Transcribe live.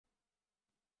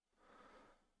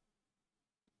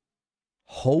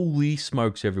Holy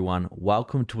smokes, everyone.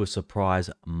 Welcome to a surprise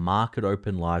market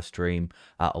open live stream.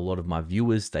 A lot of my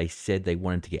viewers, they said they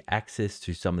wanted to get access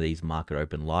to some of these market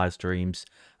open live streams.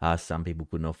 Some people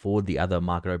couldn't afford the other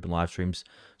market open live streams.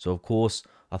 So, of course,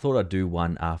 I thought I'd do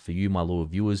one for you, my loyal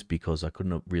viewers, because I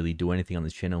couldn't really do anything on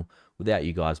this channel without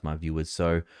you guys, my viewers.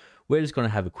 So, we're just going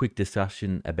to have a quick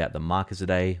discussion about the markets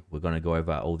today. We're going to go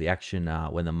over all the action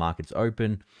when the market's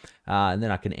open, and then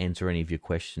I can answer any of your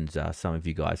questions some of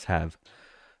you guys have.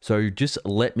 So just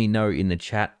let me know in the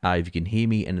chat if you can hear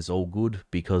me and it's all good,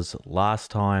 because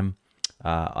last time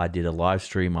I did a live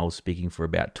stream, I was speaking for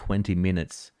about 20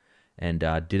 minutes and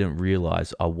didn't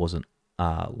realize I wasn't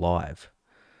live.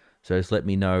 So just let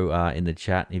me know in the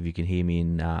chat if you can hear me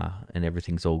and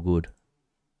everything's all good.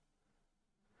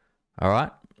 All right,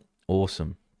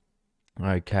 awesome.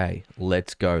 Okay,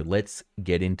 let's go. Let's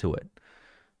get into it.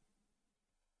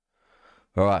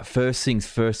 All right, first things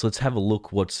first, let's have a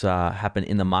look what's happened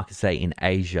in the market today in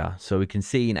Asia. So we can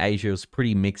see in Asia, it was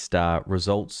pretty mixed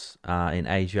results in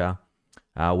Asia.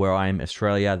 Where I am,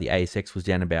 Australia, the ASX was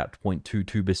down about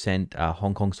 0.22%.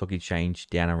 Hong Kong Stock Exchange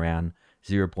down around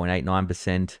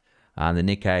 0.89%. The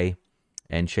Nikkei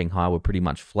and Shanghai were pretty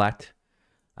much flat.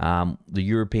 The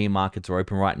European markets are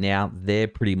open right now. They're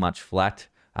pretty much flat.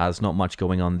 There's not much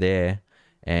going on there.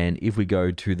 And if we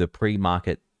go to the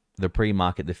pre-market,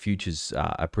 the futures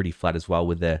are pretty flat as well,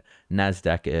 with the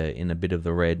Nasdaq in a bit of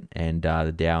the red and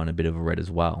the Dow in a bit of a red as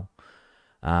well.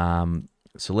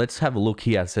 So let's have a look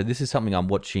here. So this is something I'm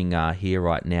watching here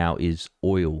right now is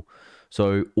oil.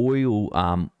 So oil,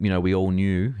 we all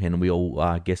knew, and we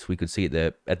all guess we could see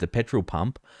at the petrol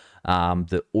pump,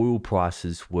 the oil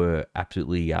prices were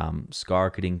absolutely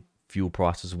skyrocketing. Fuel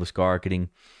prices were skyrocketing.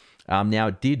 Now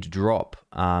it did drop.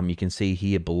 You can see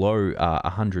here below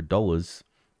 $100.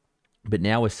 But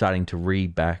now we're starting to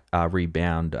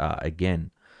rebound again.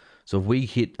 So if we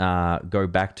go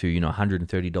back to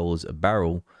 $130 a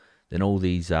barrel, then all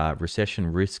these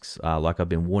recession risks, like I've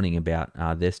been warning about,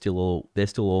 they're still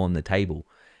all on the table.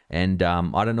 And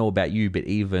I don't know about you, but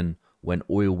even when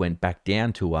oil went back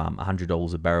down to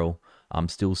 $100 a barrel, I'm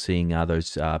still seeing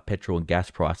those petrol and gas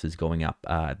prices going up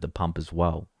at the pump as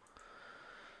well.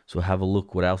 So have a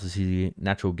look what else is here.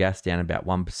 Natural gas down about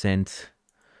 1%.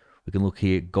 We can look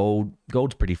here.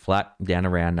 Gold's pretty flat, down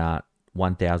around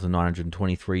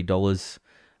 $1,923.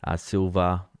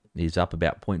 Silver is up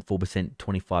about 0.4%,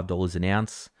 $25 an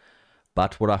ounce.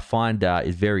 But what I find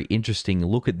is very interesting.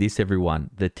 Look at this,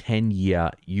 everyone. The 10-year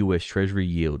US Treasury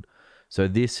yield. So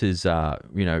this is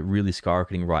really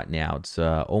skyrocketing right now. It's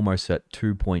almost at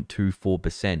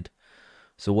 2.24%.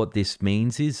 So what this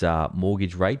means is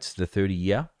mortgage rates, the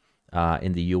 30-year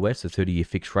in the US, the 30-year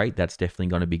fixed rate, that's definitely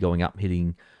going to be going up,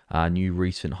 hitting new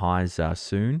recent highs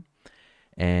soon.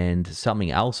 And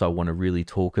something else I want to really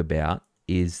talk about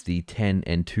is the 10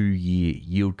 and 2-year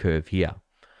yield curve here.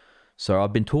 So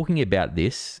I've been talking about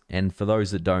this, and for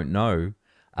those that don't know,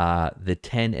 the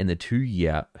 10 and the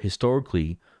 2-year,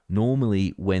 historically,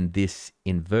 normally when this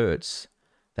inverts,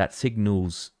 that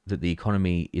signals that the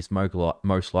economy is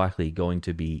most likely going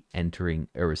to be entering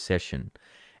a recession.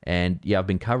 And yeah, I've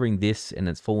been covering this, and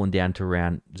it's fallen down to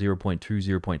around 0.2,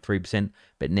 0.3%,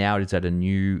 but now it is at a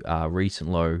new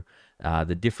recent low.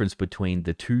 The difference between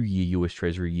the 2-year US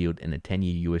Treasury yield and the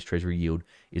 10-year US Treasury yield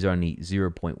is only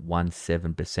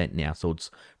 0.17% now. So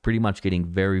it's pretty much getting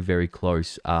very, very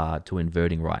close to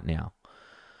inverting right now.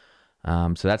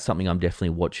 So that's something I'm definitely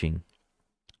watching.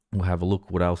 We'll have a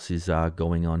look what else is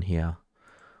going on here.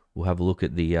 We'll have a look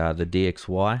at the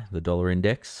DXY, the dollar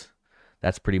index.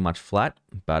 That's pretty much flat,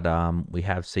 but we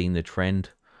have seen the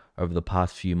trend over the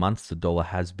past few months. The dollar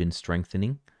has been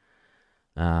strengthening.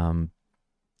 So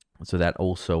that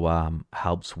also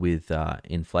helps with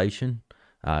inflation.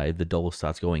 If the dollar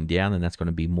starts going down, then that's going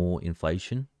to be more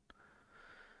inflation.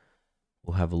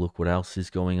 We'll have a look what else is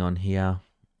going on here.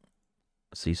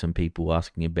 I see some people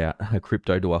asking about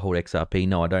crypto. Do I hold XRP?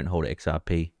 No, I don't hold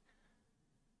XRP.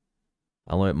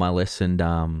 I learned my lesson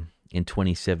in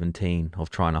 2017 of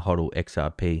trying to hodl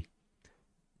XRP.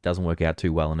 Doesn't work out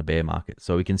too well in a bear market.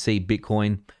 So we can see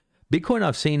Bitcoin. Bitcoin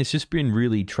I've seen it's just been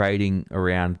really trading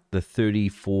around the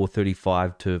 34,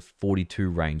 35 to 42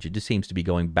 range. It just seems to be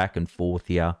going back and forth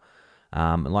here.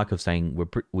 And like I was saying,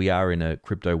 we are in a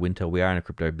crypto winter. We are in a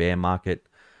crypto bear market.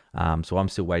 So I'm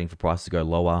still waiting for prices to go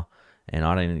lower. And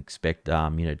I don't expect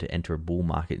to enter a bull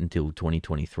market until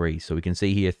 2023. So we can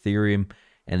see here Ethereum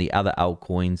and the other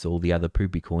altcoins, all the other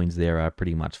poopy coins there, are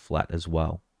pretty much flat as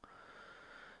well.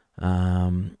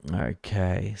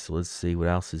 Okay, so let's see what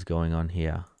else is going on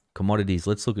here. Commodities,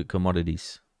 let's look at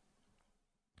commodities.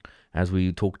 As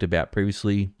we talked about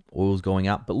previously, oil's going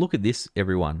up. But look at this,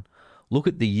 everyone. look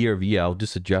at the year over year. I'll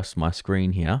just adjust my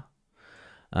screen here.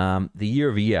 The year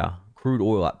over year, crude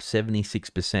oil up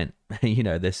 76%. You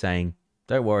know, they're saying,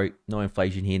 don't worry, no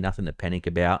inflation here, nothing to panic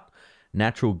about.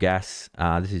 Natural gas,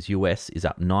 this is US, is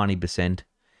up 90%.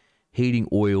 Heating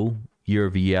oil, year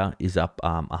over year, is up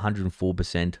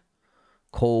 104%.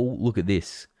 Coal, look at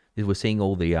this. We're seeing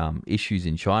all the issues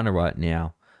in China right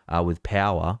now with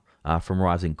power from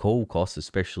rising coal costs,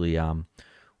 especially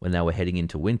when they were heading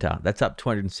into winter. That's up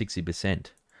 260%.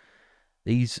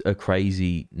 These are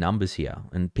crazy numbers here,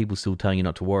 and people still telling you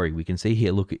not to worry. We can see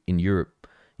here, look, in Europe,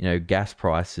 you know, gas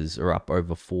prices are up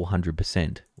over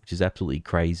 400%, which is absolutely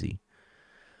crazy.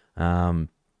 We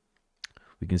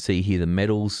can see here the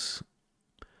metals,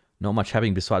 not much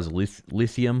happening besides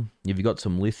lithium. If you got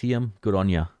some lithium, good on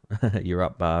you. You're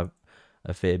up a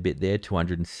fair bit there,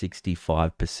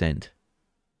 265%.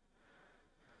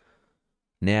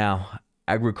 Now,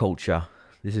 agriculture.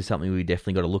 This is something we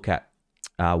definitely got to look at.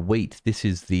 Wheat, this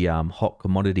is the hot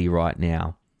commodity right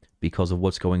now because of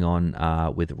what's going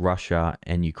on with Russia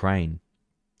and Ukraine.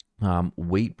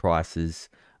 Wheat prices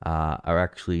are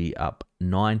actually up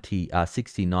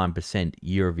 69%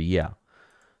 year over year.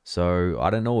 So I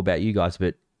don't know about you guys,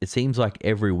 but it seems like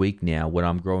every week now when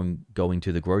I'm going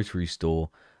to the grocery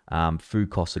store, food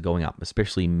costs are going up,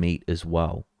 especially meat as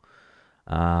well.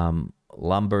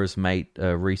 Lumber has made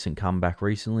a recent comeback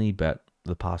recently, but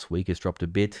the past week has dropped a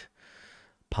bit.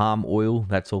 Palm oil,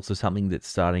 that's also something that's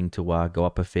starting to go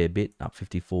up a fair bit, up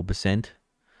 54%.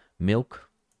 Milk,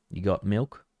 you got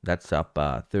milk, that's up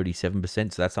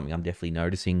 37%, so that's something I'm definitely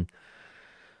noticing.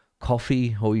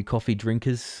 Coffee, all you coffee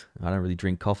drinkers, I don't really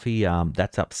drink coffee,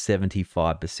 that's up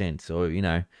 75%. So, you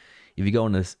know, if you go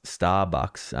into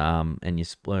Starbucks and you're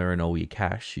splurring all your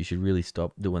cash, you should really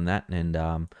stop doing that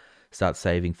and start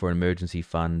saving for an emergency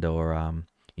fund or,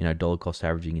 you know, dollar cost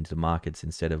averaging into the markets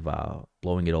instead of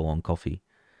blowing it all on coffee.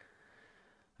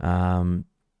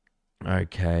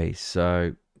 Okay,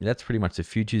 so that's pretty much the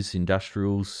futures.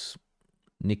 Industrials,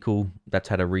 nickel, that's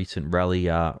had a recent rally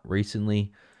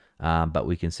recently, but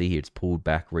we can see here it's pulled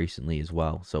back recently as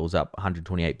well. So it was up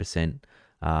 128%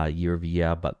 year over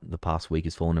year, but the past week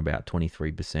has fallen about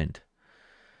 23%.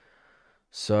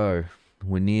 So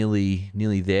we're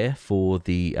nearly there for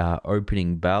the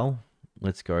opening bell.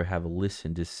 Let's go have a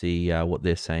listen to see what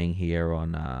they're saying here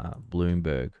on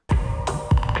Bloomberg.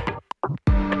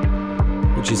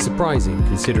 Which is surprising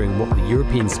considering what the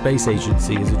European Space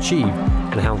Agency has achieved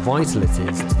and how vital it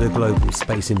is to the global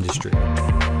space industry.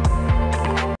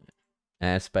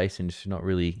 Space industry not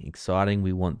really exciting.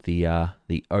 We want the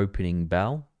opening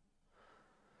bell.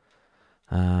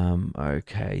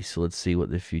 Okay, so let's see what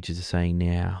the futures are saying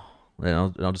now.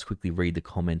 And I'll just quickly read the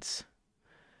comments.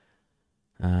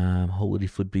 Holiday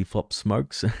flippity flop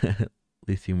smokes.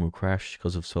 Lithium will crash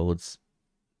because of solid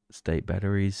state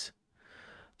batteries.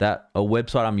 That a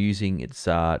website I'm using, it's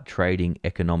Trading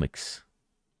Economics.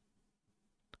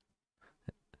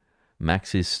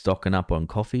 Max is stocking up on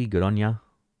coffee. Good on ya.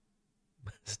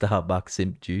 Starbucks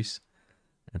simp juice.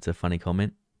 That's a funny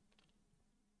comment.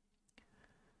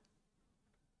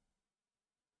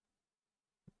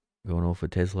 Going off for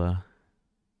Tesla.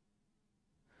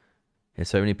 Yeah,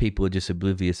 so many people are just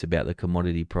oblivious about the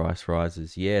commodity price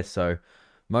rises. Yeah, so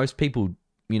most people,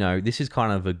 you know, this is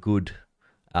kind of a good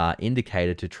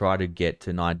indicator to try to get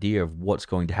an idea of what's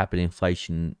going to happen in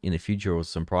inflation in the future or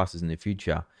some prices in the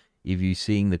future. If you're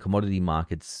seeing the commodity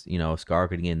markets, you know,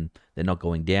 skyrocketing and they're not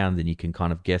going down, then you can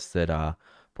kind of guess that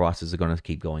prices are going to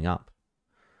keep going up.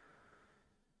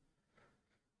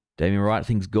 Damien Wright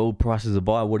thinks gold prices are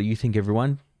buy. What do you think,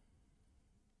 everyone?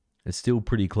 It's still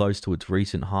pretty close to its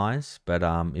recent highs, but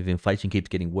if inflation keeps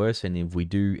getting worse and if we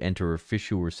do enter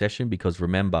official recession, because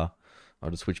remember,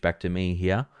 I'll just switch back to me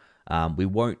here, we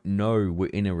won't know we're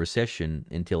in a recession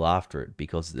until after it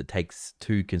because it takes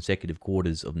 2 consecutive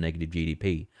quarters of negative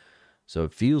GDP. So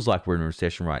it feels like we're in a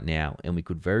recession right now, and we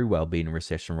could very well be in a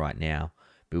recession right now,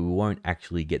 but we won't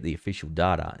actually get the official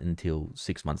data until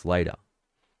 6 months later.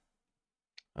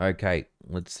 Okay,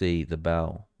 let's see the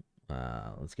bell.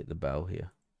 Let's get the bell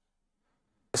here.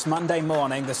 It's Monday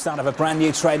morning, the start of a brand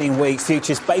new trading week.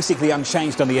 Futures basically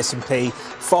unchanged on the S&P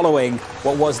following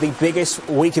what was the biggest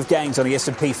week of gains on the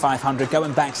S&P 500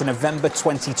 going back to November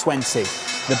 2020.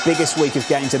 The biggest week of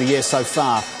gains of the year so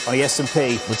far on the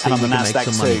S&P and on the Nasdaq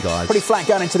too. Pretty flat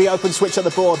going into the open. Switch on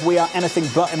the board. We are anything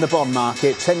but in the bond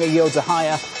market. 10-year yields are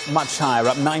higher, much higher,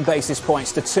 up 9 basis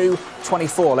points to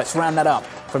 2.24. Let's round that up.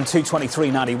 from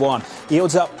 223.91.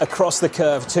 Yields up across the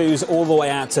curve, 2s all the way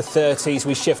out to 30s.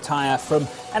 We shift higher from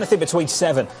anything between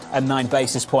 7 and 9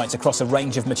 basis points across a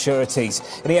range of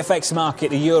maturities. In the FX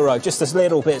market, the euro just a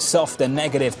little bit softer,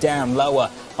 negative, down lower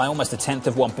by almost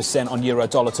 1/10% on euro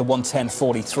dollar to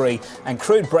 110.43. And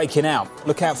crude breaking out.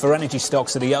 Look out for energy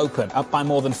stocks at the open, up by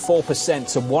more than 4%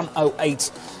 to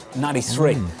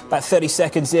 108.93. About 30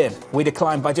 seconds in, we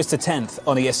declined by just 1/10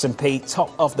 on the S&P,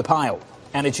 top of the pile.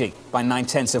 Energy by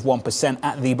 0.9%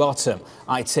 at the bottom.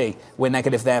 IT, we're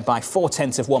negative there by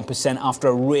 0.4% after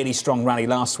a really strong rally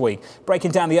last week.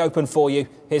 Breaking down the open for you,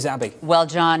 here's Abby. Well,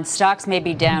 John, stocks may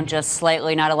be down just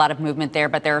slightly, not a lot of movement there,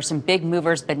 but there are some big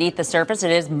movers beneath the surface.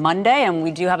 It is Monday, and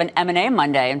we do have an M&A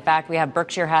Monday. In fact, we have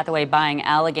Berkshire Hathaway buying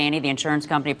Allegheny, the insurance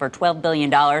company, for $12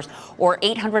 billion or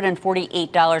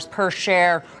 $848 per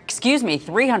share.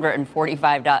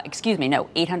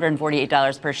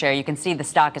 $848 per share. You can see the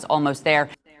stock is almost there.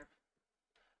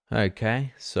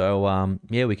 Okay, so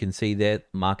yeah, we can see that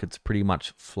market's pretty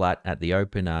much flat at the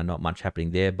open. Not much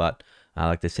happening there, but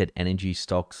like I said, energy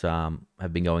stocks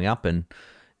have been going up, and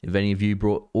if any of you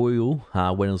brought oil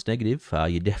when it was negative,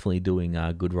 you're definitely doing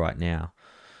good right now.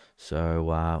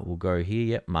 So we'll go here.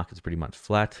 Yep, market's pretty much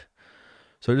flat.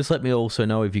 So just let me also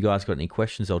know if you guys got any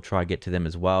questions. I'll try to get to them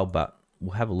as well, but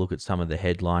we'll have a look at some of the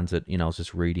headlines that I was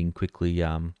just reading quickly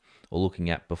or looking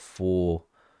at before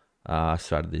I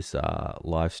started this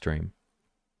live stream.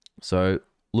 So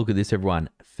look at this, everyone.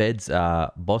 Fed's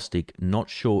Bostic not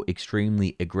sure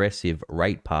extremely aggressive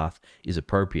rate path is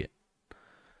appropriate.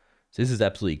 So this is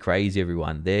absolutely crazy,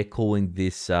 everyone. They're calling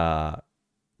this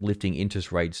lifting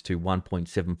interest rates to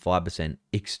 1.75%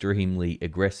 extremely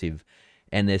aggressive,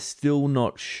 and they're still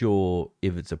not sure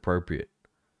if it's appropriate.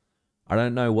 I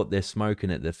don't know what they're smoking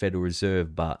at the Federal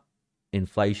Reserve, but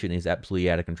inflation is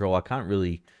absolutely out of control. I can't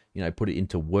really put it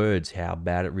into words how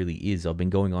bad it really is. I've been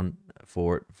going on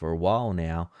for it for a while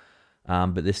now,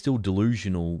 but they're still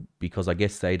delusional because I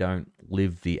guess they don't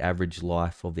live the average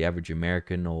life of the average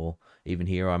American, or even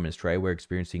here I'm in Australia, we're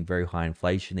experiencing very high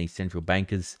inflation. These central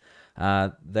bankers,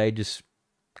 they just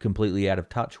completely out of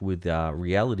touch with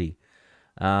reality.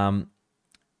 And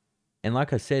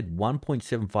like I said,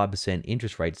 1.75%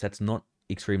 interest rates, that's not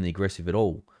extremely aggressive at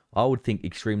all. I would think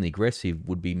extremely aggressive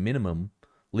would be minimum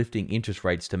lifting interest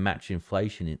rates to match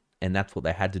inflation, and that's what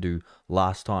they had to do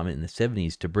last time in the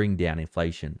 70s to bring down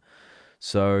inflation.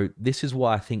 So this is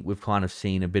why I think we've kind of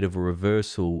seen a bit of a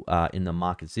reversal in the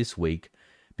markets this week,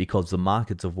 because the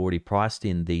markets have already priced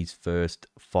in these first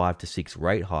 5 to 6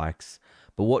 rate hikes.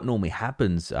 But what normally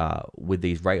happens with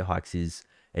these rate hikes is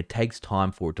it takes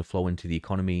time for it to flow into the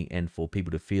economy and for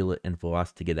people to feel it and for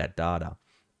us to get that data.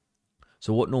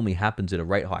 So what normally happens in a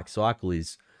rate hike cycle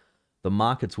is the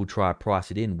markets will try to price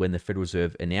it in when the Federal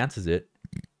Reserve announces it,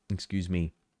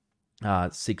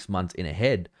 6 months in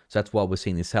ahead. So that's why we're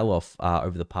seeing this sell-off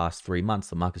over the past 3 months.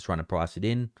 The market's trying to price it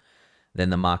in. Then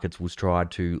the markets will try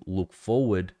to look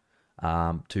forward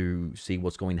to see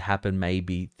what's going to happen.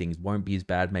 Maybe things won't be as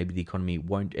bad. Maybe the economy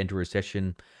won't enter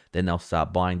recession. Then they'll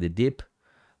start buying the dip.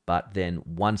 But then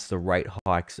once the rate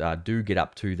hikes do get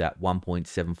up to that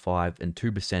 1.75 and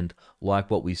 2%, like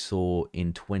what we saw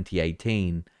in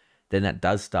 2018, then that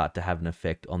does start to have an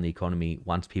effect on the economy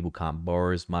once people can't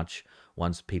borrow as much,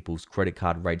 once people's credit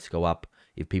card rates go up.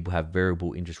 If people have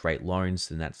variable interest rate loans,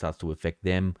 then that starts to affect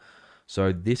them.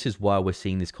 So this is why we're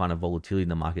seeing this kind of volatility in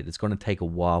the market. It's going to take a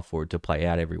while for it to play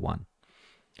out, everyone.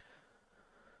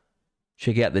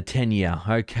 Check out the 10-year.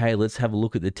 Okay, let's have a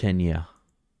look at the 10-year.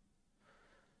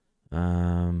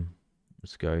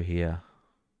 Let's go here.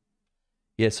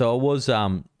 Yeah, so I was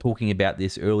talking about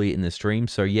this earlier in the stream.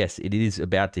 So yes, it is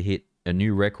about to hit a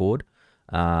new record,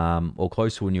 or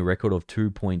close to a new record of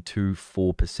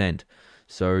 2.24%.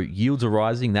 So yields are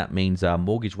rising. That means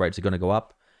mortgage rates are going to go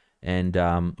up, and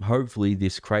hopefully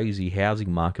this crazy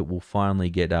housing market will finally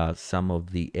get some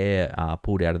of the air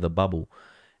pulled out of the bubble.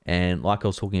 And like I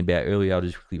was talking about earlier, I'll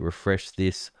just quickly refresh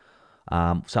this.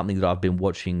 Something that I've been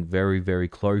watching very, very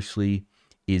closely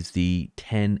is the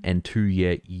 10 and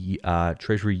 2-year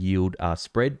Treasury yield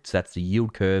spread. So that's the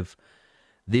yield curve.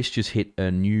 This just hit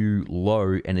a new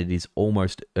low, and it is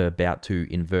almost about to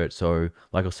invert. So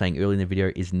like I was saying earlier in the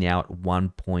video, is now at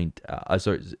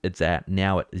it's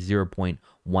now at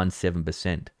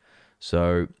 0.17%.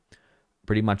 So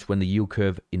pretty much when the yield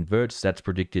curve inverts, that's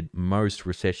predicted most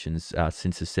recessions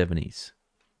since the 70s.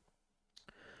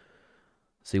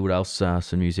 See what else,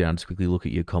 some news here. I'll just quickly look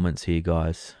at your comments here,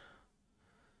 guys.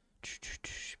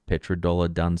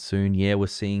 Petrodollar done soon. Yeah, we're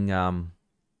seeing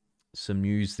some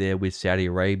news there with Saudi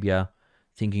Arabia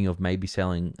thinking of maybe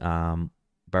selling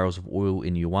barrels of oil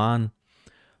in yuan.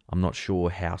 I'm not sure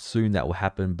how soon that will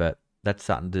happen, but that's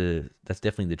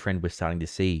definitely the trend we're starting to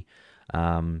see.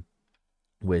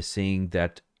 We're seeing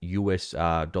that US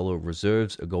dollar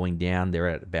reserves are going down. They're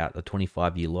at about a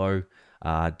 25-year low,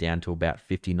 down to about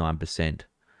 59%.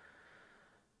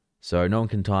 So no one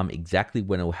can time exactly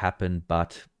when it will happen,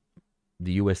 but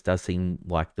the US does seem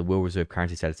like the world reserve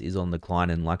currency status is on the decline.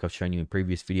 And like I've shown you in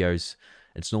previous videos,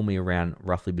 it's normally around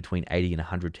roughly between 80 and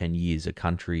 110 years a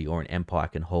country or an empire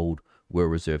can hold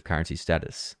world reserve currency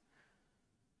status.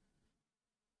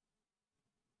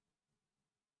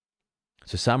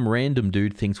 So some random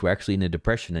dude thinks we're actually in a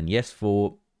depression. And yes,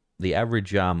 for the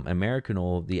average American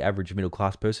or the average middle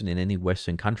class person in any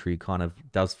Western country, kind of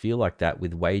does feel like that,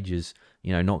 with wages,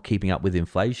 not keeping up with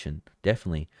inflation.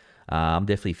 Definitely. I'm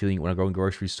definitely feeling it when I go in the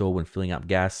grocery store, when filling up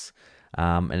gas.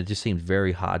 And it just seems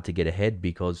very hard to get ahead,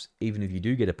 because even if you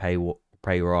do get a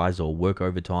pay rise or work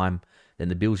overtime, then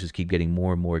the bills just keep getting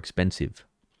more and more expensive.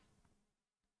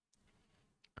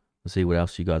 Let's see what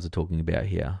else you guys are talking about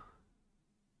here.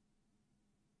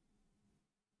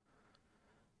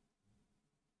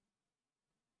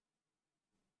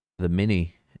 The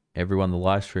Mini, everyone in the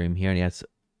live stream, he only has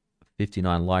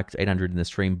 59 likes, 800 in the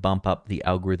stream. Bump up the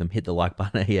algorithm, hit the like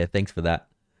button. Yeah, thanks for that.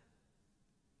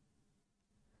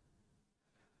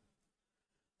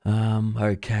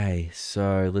 Okay,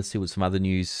 so let's see what some other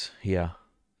news here.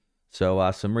 So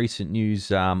some recent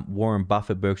news, Warren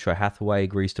Buffett, Berkshire Hathaway,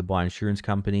 agrees to buy insurance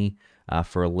company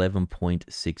for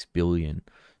 $11.6 billion.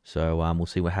 So we'll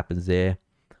see what happens there.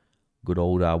 Good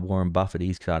old Warren Buffett,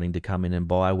 he's starting to come in and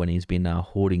buy when he's been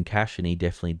hoarding cash, and he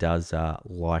definitely does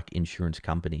like insurance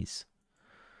companies.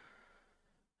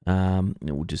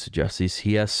 We'll just adjust this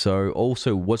here. So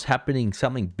also what's happening,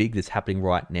 something big that's happening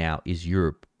right now is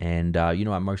Europe. And, I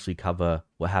mostly cover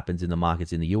what happens in the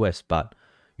markets in the US, but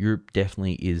Europe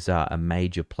definitely is a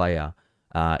major player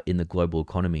in the global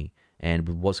economy. And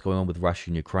with what's going on with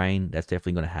Russia and Ukraine, that's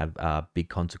definitely going to have big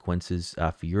consequences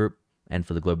for Europe and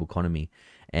for the global economy.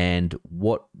 And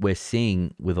what we're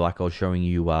seeing with, like I was showing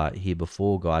you here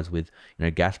before, guys, with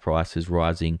gas prices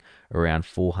rising around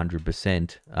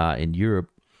 400% in Europe,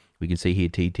 we can see here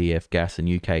TTF gas and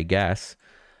UK gas.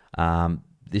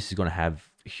 This is going to have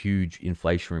huge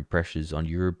inflationary pressures on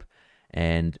Europe,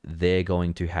 and they're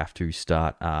going to have to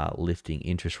start lifting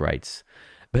interest rates.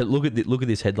 But look at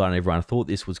this headline, everyone. I thought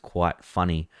this was quite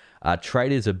funny.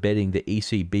 Traders are betting the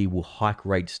ECB will hike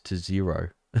rates to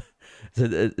zero. So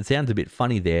it sounds a bit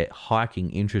funny there,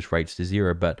 hiking interest rates to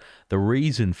zero, but the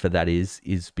reason for that is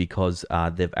because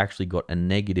they've actually got a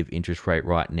negative interest rate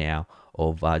right now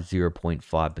of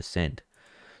 0.5%.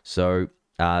 So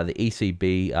the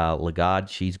ECB, Lagarde,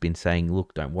 she's been saying,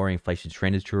 look, don't worry, inflation's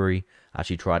transitory.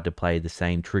 She tried to play the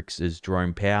same tricks as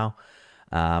Jerome Powell,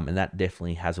 and that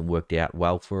definitely hasn't worked out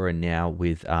well for her. And now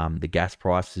with the gas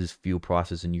prices, fuel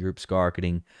prices in Europe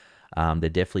skyrocketing, they're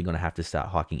definitely going to have to start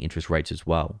hiking interest rates as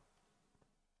well.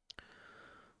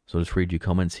 So I'll just read your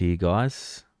comments here,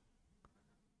 guys.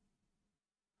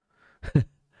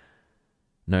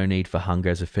 No need for hunger,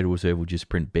 as the Federal Reserve will just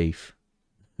print beef.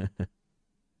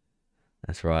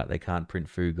 That's right, they can't print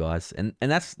food, guys. And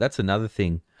that's another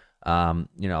thing. I've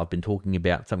been talking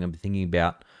about, something I've been thinking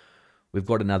about. We've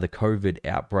got another COVID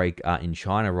outbreak in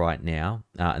China right now,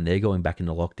 and they're going back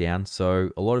into lockdown.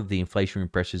 So a lot of the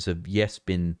inflationary pressures have, yes,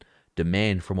 been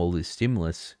demand from all this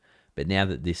stimulus, but now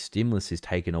that this stimulus is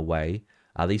taken away,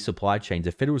 these supply chains,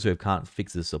 the Federal Reserve can't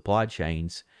fix the supply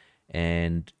chains,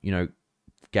 and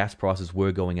gas prices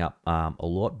were going up a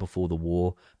lot before the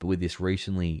war, but with this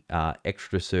recently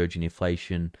extra surge in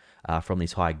inflation from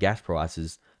these high gas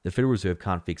prices, the Federal Reserve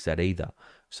can't fix that either.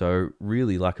 So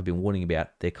really, like I've been warning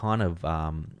about, they're kind of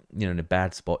in a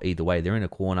bad spot either way. They're in a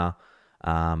corner,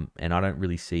 and I don't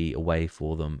really see a way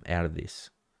for them out of this.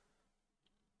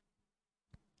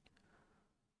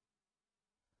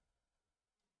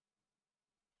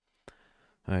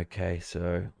 Okay,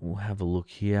 so we'll have a look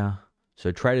here.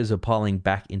 So traders are piling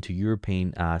back into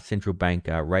European central bank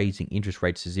raising interest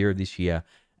rates to zero this year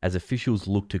as officials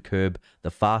look to curb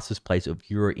the fastest pace of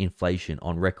euro inflation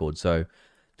on record. So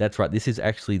that's right, this is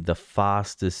actually the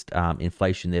fastest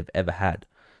inflation they've ever had.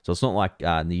 So it's not like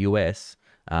in the US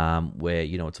where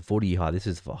it's a 40-year high. This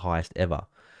is the highest ever.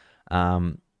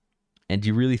 And do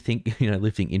you really think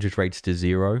lifting interest rates to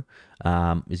zero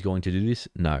is going to do this?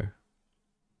 No.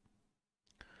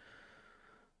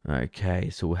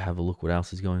 Okay, so we'll have a look what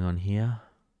else is going on here.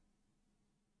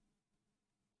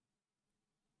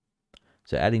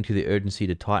 So adding to the urgency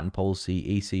to tighten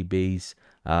policy, ECB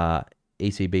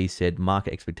said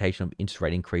market expectation of interest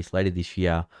rate increase later this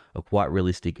year are quite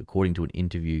realistic according to an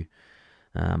interview.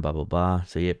 Blah, blah, blah.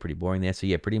 So yeah, pretty boring there. So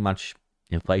yeah, pretty much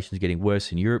Inflation is getting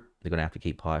worse in Europe. They're going to have to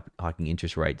keep hiking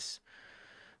interest rates.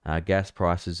 Gas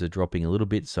prices are dropping a little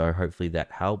bit, so hopefully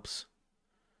that helps.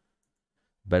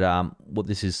 But what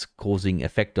this is causing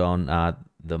effect on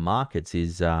the markets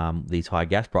is these high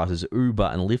gas prices. Uber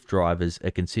and Lyft drivers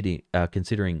are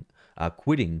considering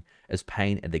quitting as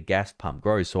pain at the gas pump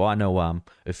grows. So I know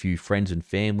a few friends and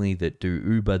family that do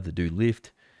Uber, that do Lyft,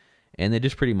 and they're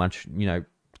just pretty much,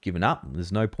 given up.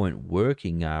 There's no point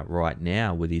working right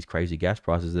now with these crazy gas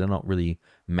prices. They're not really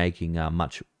making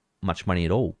much money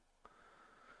at all.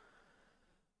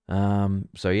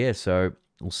 So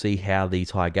we'll see how these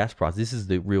high gas prices, this is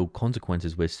the real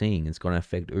consequences we're seeing. It's going to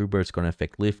affect Uber, it's going to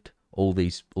affect Lyft.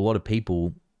 A lot of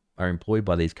people are employed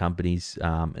by these companies,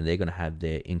 and they're going to have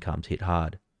their incomes hit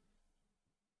hard.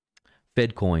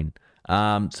 Fedcoin.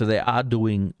 So they are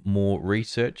doing more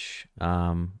research,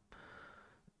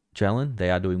 Jalen. They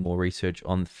are doing more research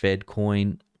on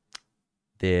Fedcoin.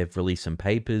 They've released some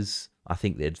papers. I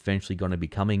think they're eventually going to be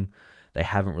coming. They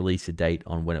haven't released a date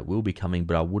on when it will be coming,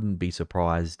 but I wouldn't be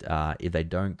surprised if they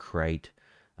don't create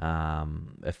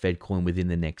a Fed coin within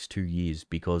the next 2 years,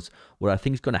 because what I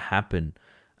think is going to happen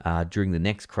during the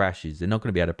next crash is they're not going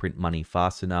to be able to print money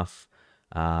fast enough.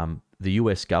 The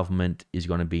US government is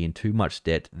going to be in too much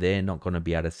debt. They're not going to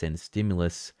be able to send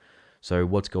stimulus. So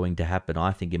what's going to happen,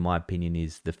 I think, in my opinion,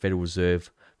 is the Federal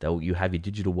Reserve, you have your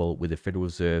digital wallet with the Federal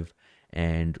Reserve,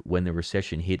 and when the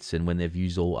recession hits and when they've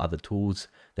used all other tools,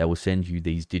 they will send you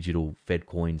these digital Fed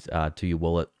coins to your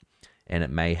wallet, and it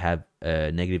may have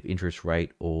a negative interest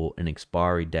rate or an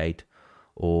expiry date,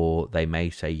 or they may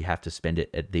say you have to spend it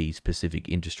at these specific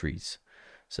industries.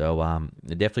 So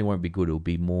it definitely won't be good. It'll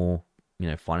be more,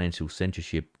 financial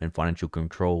censorship and financial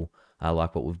control,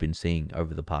 like what we've been seeing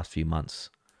over the past few months.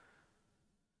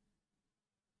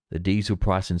 The diesel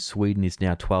price in Sweden is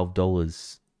now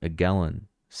 $12 a gallon.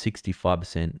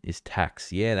 65% is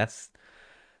tax. Yeah, that's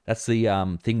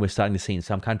the thing we're starting to see in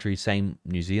some countries. Same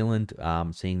New Zealand,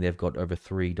 seeing they've got over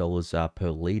 $3 per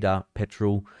litre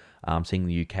petrol. Seeing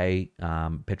the UK,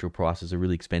 petrol prices are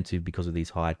really expensive because of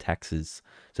these high taxes.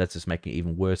 So that's just making it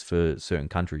even worse for certain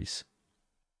countries.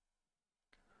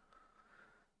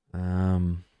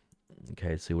 Okay,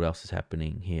 let's see what else is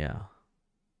happening here.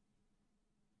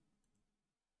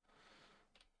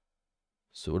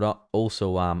 So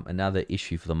also another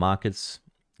issue for the markets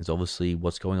is obviously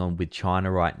what's going on with China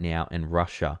right now and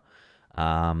Russia.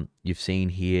 You've seen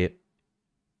here,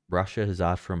 Russia has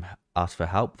asked for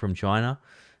help from China.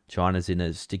 China's in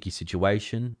a sticky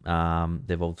situation.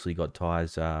 They've obviously got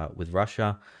ties with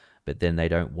Russia, but then they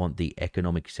don't want the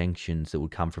economic sanctions that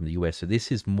would come from the US. So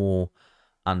this is more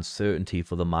uncertainty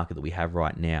for the market that we have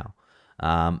right now.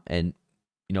 And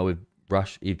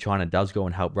if China does go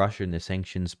and help Russia and the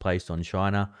sanctions placed on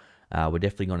China, we're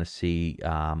definitely going to see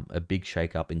a big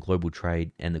shakeup in global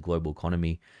trade and the global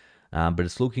economy. But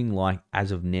it's looking like,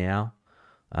 as of now,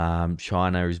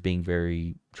 China is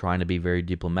trying to be very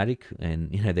diplomatic,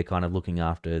 and they're kind of looking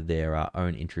after their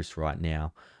own interests right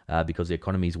now, because the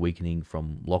economy is weakening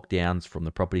from lockdowns, from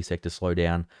the property sector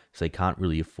slowdown, so they can't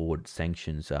really afford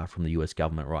sanctions from the US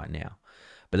government right now.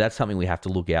 But that's something we have to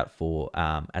look out for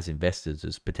as investors,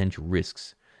 as potential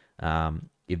risks.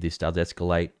 If this does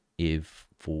escalate, if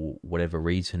for whatever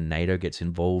reason NATO gets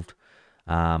involved,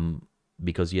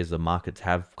 because yes, the markets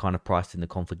have kind of priced in the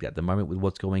conflict at the moment with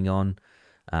what's going on,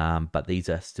 but there's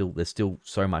still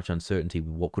so much uncertainty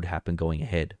with what could happen going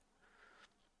ahead.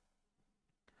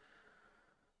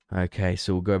 Okay,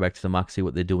 so we'll go back to the market, see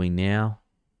what they're doing now.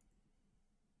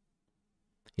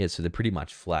 Yeah, so they're pretty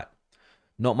much flat.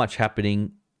 Not much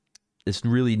happening. There's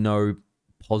really no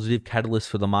positive catalyst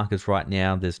for the markets right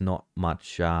now. There's not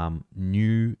much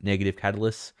new negative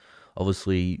catalysts.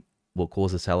 Obviously, what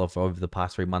caused the sell-off over the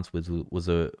past 3 months was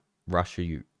a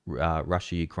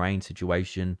Russia-Ukraine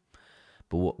situation.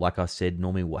 But like I said,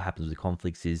 normally what happens with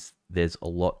conflicts is there's a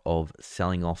lot of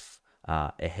selling off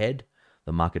ahead.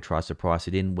 The market tries to price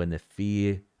it in when the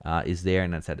fear is there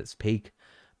and it's at its peak.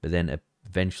 But then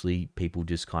eventually people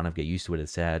just kind of get used to it.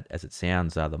 As sad as it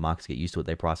sounds, the markets get used to it.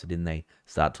 They price it in. They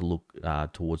start to look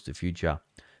towards the future.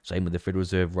 Same with the Federal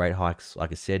Reserve rate hikes.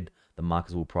 Like I said, the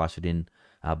markets will price it in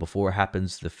before it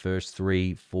happens. The first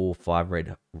 3, 4,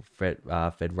 5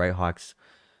 Fed rate hikes,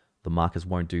 the markets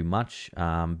won't do much.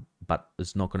 But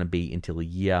it's not going to be until a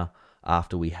year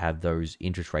after we have those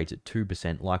interest rates at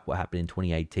 2%, like what happened in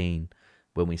 2018,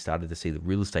 when we started to see the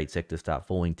real estate sector start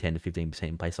falling 10 to 15%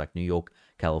 in places like New York,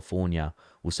 California.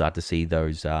 We'll start to see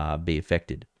those be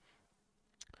affected.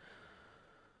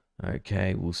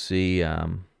 Okay, we'll see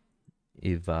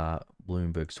if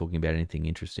Bloomberg's talking about anything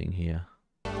interesting here.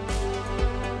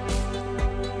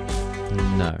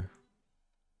 No.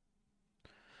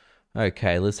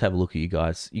 Okay, let's have a look at you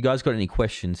guys. You guys got any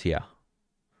questions here?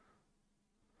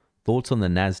 Thoughts on the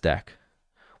NASDAQ?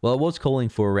 Well, I was calling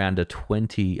for around a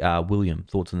 20, William,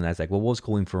 thoughts on the NASDAQ? Well, I was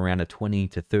calling for around a 20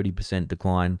 to 30%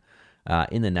 decline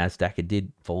in the NASDAQ. It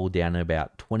did fall down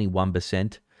about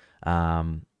 21%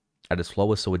 at its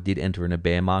lowest, so it did enter in a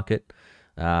bear market.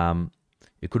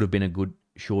 It could have been a good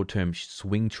short-term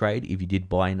swing trade if you did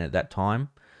buy in at that time.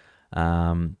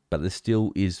 But there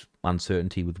still is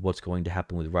uncertainty with what's going to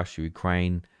happen with Russia,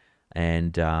 Ukraine,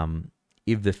 and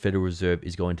if the Federal Reserve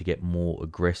is going to get more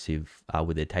aggressive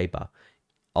with their taper.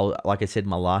 Like I said in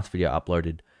my last video I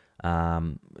uploaded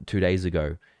 2 days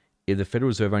ago, if the Federal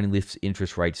Reserve only lifts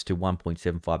interest rates to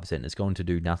 1.75%, it's going to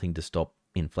do nothing to stop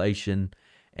inflation.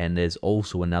 And there's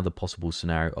also another possible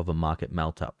scenario of a market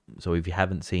melt-up. So if you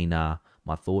haven't seen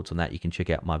my thoughts on that, you can check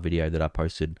out my video that I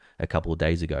posted a couple of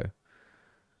days ago.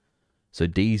 So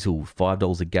diesel,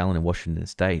 $5 a gallon in Washington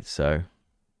State. So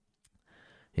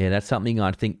yeah, that's something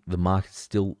I think the markets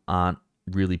still aren't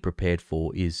really prepared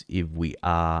for, is if we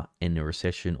are in a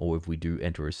recession or if we do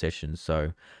enter a recession.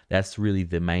 So that's really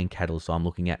the main catalyst I'm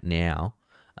looking at now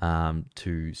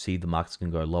to see the markets can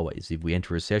go lower, is if we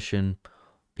enter a recession,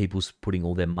 people's putting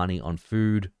all their money on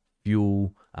food,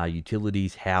 fuel,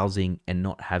 utilities, housing, and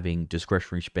not having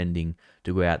discretionary spending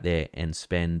to go out there and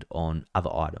spend on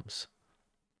other items.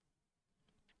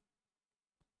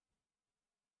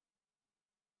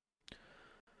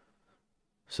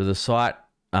 So the site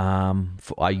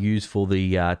I use for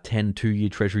the 10 2-year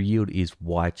Treasury yield is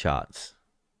Y charts.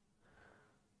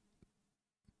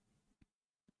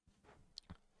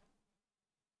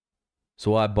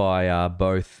 So I buy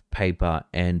both paper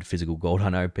and physical gold. I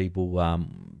know people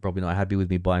probably not happy with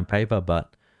me buying paper,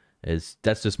 but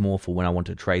that's just more for when I want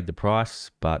to trade the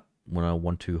price. But when I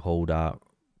want to hold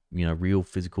real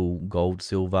physical gold,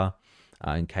 silver,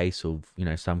 in case of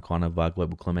some kind of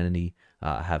global calamity,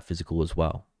 I have physical as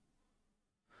well.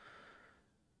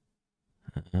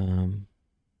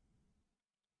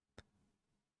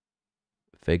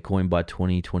 Fed coin by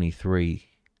 2023.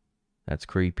 That's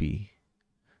creepy.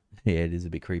 Yeah, it is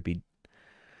a bit creepy.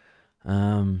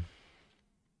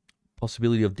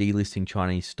 Possibility of delisting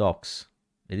Chinese stocks.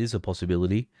 It is a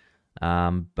possibility,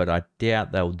 but I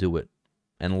doubt they'll do it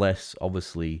unless,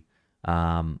 obviously,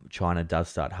 China does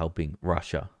start helping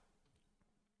Russia.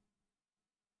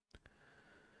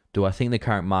 Do I think the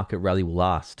current market rally will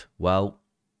last? Well,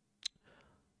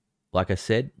 like I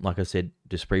said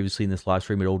just previously in this live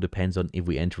stream, it all depends on if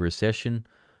we enter a recession.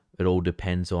 It all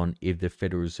depends on if the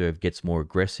Federal Reserve gets more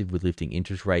aggressive with lifting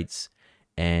interest rates,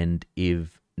 and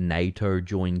if NATO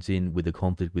joins in with the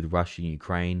conflict with Russia and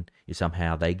Ukraine, if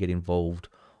somehow they get involved,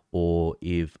 or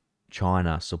if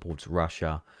China supports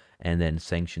Russia and then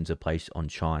sanctions are placed on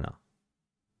China.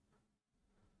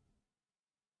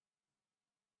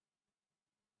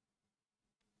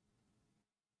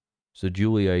 So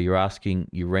Julia, you're asking,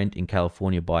 you rent in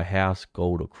California, buy house,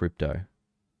 gold, or crypto?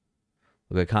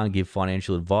 Look, I can't give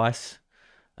financial advice,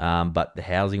 but the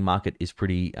housing market is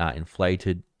pretty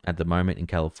inflated at the moment in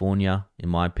California, in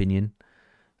my opinion.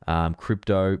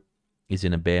 Crypto is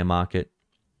in a bear market.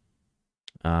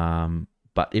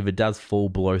 But if it does fall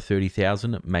below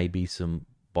 30,000, it may be some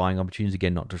buying opportunities.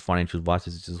 Again, not just financial advice,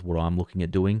 it's just what I'm looking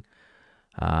at doing.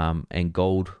 And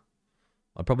gold,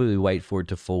 I'd probably wait for it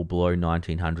to fall below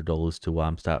 $1,900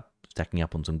 to start stacking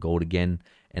up on some gold again.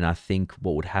 And I think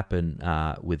what would happen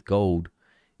with gold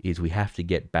is we have to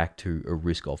get back to a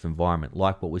risk-off environment,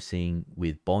 like what we're seeing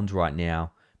with bonds right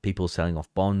now. People are selling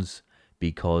off bonds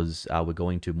because we're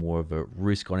going to more of a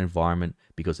risk-on environment,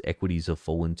 because equities have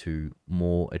fallen to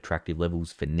more attractive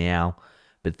levels for now.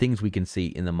 But things we can see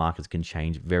in the markets can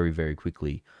change very, very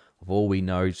quickly. For all we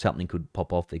know, something could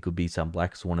pop off. There could be some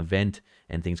black swan event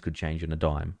and things could change on a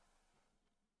dime.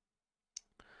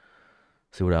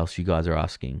 See what else you guys are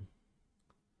asking.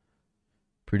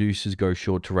 Producers go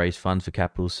short to raise funds for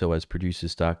capital, so as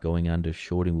producers start going under,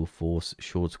 shorting will force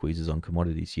short squeezes on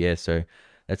commodities. Yeah, so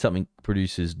that's something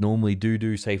producers normally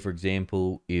do. Say, for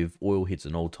example, if oil hits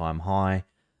an all-time high,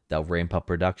 they'll ramp up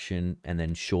production and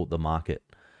then short the market.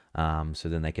 So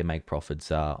then they can make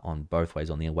profits on both ways,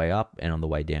 on the way up and on the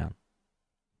way down.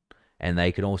 And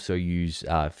they can also use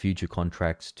future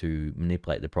contracts to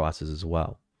manipulate the prices as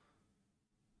well.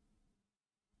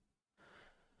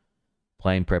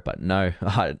 Playing prepper. No,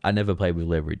 I never play with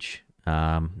leverage.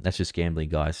 That's just gambling,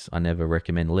 guys. I never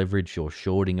recommend leverage or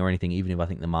shorting or anything. Even if I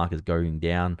think the market's going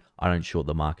down, I don't short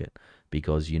the market,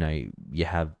 because, you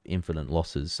have infinite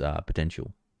losses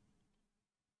potential.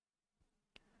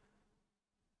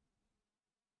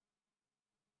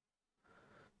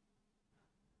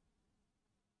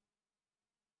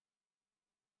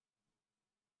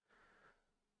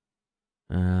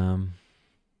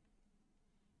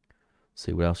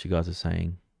 See what else you guys are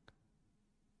saying.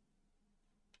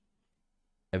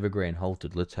 Evergrande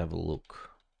halted. Let's have a look.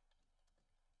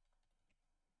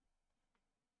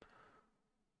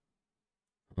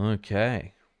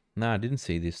 Okay. No, I didn't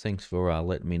see this. Thanks for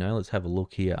letting me know. Let's have a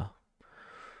look here.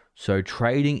 So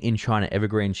trading in China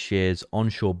Evergrande shares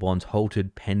onshore bonds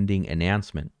halted pending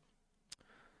announcement.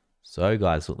 So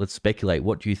guys, let's speculate.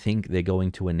 What do you think they're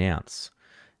going to announce?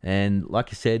 And like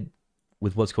I said,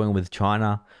 with what's going on with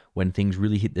China, when things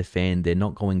really hit the fan, they're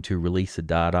not going to release the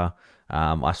data.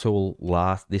 I saw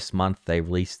this month they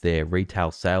released their retail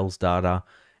sales data,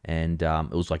 and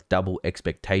it was like double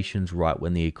expectations right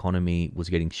when the economy was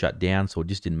getting shut down, so it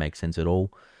just didn't make sense at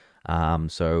all.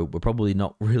 So we're probably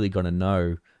not really going to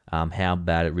know how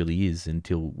bad it really is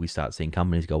until we start seeing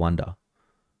companies go under.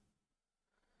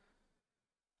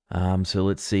 So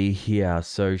let's see here.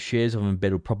 So shares of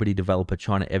embedded property developer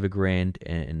China Evergrande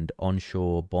and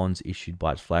onshore bonds issued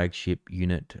by its flagship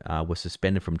unit were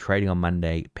suspended from trading on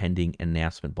Monday pending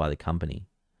announcement by the company.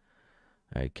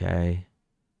 Okay.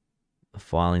 The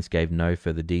filings gave no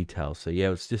further details. So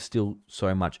yeah, it's just still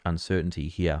so much uncertainty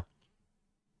here.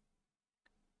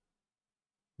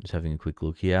 Just having a quick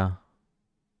look here.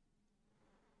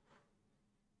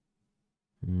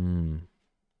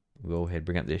 Go ahead,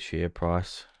 bring up their share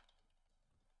price.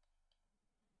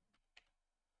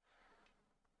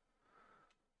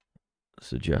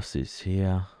 Let's adjust this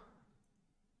here.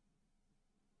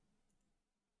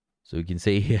 So we can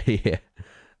see here, yeah,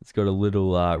 it's got a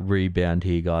little rebound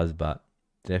here, guys, but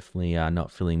definitely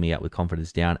not filling me up with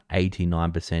confidence. Down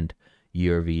 89%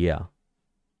 year over year.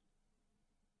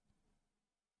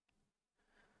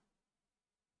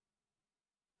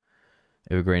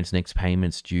 Evergrande's next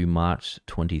payments due March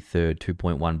 23rd,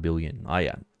 2.1 billion. Oh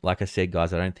yeah, like I said,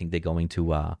 guys, I don't think they're going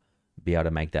to be able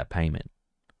to make that payment.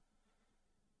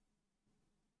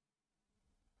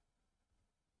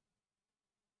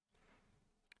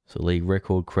 So league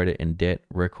record credit and debt,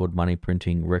 record money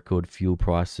printing, record fuel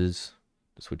prices.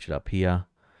 Switch it up here.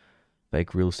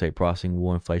 Fake real estate pricing,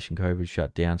 war, inflation, COVID,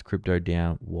 shutdowns, crypto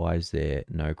down. Why is there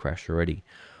no crash already?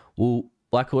 Well,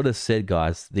 like what I said,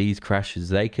 guys, these crashes,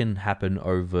 they can happen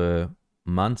over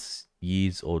months,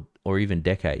 years, or even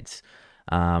decades.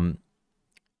 And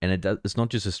it's not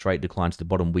just a straight decline to the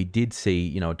bottom. We did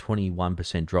see, a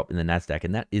 21% drop in the NASDAQ,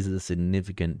 and that is a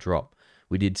significant drop.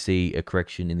 We did see a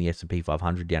correction in the S&P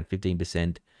 500 down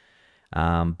 15%.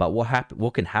 But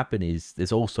what can happen is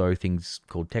there's also things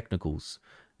called technicals.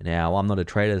 Now, I'm not a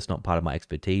trader. It's not part of my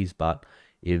expertise. But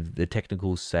if the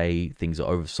technicals say things are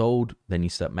oversold, then you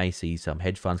may see some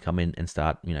hedge funds come in and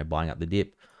start, buying up the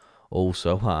dip.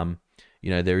 Also,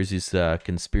 there is this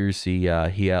conspiracy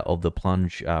here of the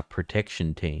plunge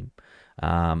protection team.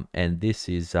 And this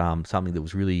is something that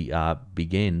was really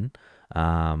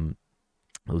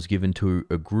it was given to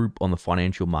a group on the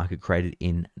financial market created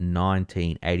in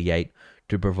 1988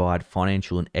 to provide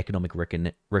financial and economic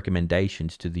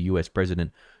recommendations to the US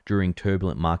president during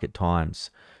turbulent market times.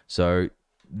 So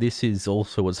this is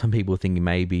also what some people think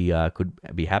maybe could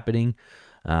be happening.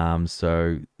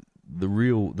 So the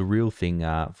real thing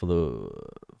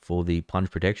for the plunge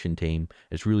protection team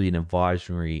is really an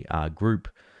advisory group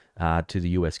to the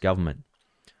US government.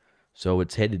 So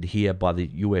it's headed here by the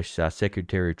US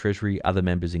Secretary of Treasury. Other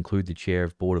members include the Chair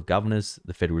of Board of Governors,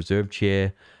 the Federal Reserve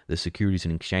Chair, the Securities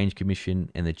and Exchange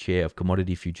Commission, and the Chair of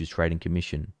Commodity Futures Trading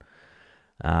Commission.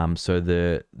 So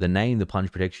the name, the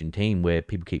Plunge Protection Team, where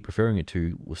people keep referring it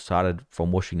to, was started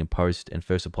from Washington Post and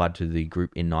first applied to the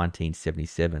group in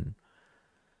 1977.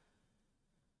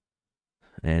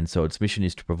 And so its mission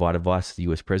is to provide advice to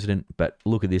the US president. But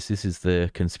look at this. This is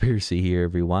the conspiracy here,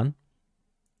 everyone.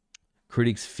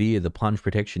 Critics fear the plunge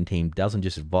protection team doesn't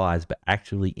just advise, but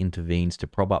actively intervenes to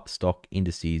prop up stock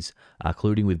indices,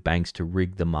 colluding with banks to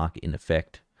rig the market in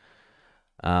effect.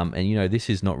 And this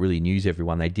is not really news,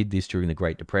 everyone. They did this during the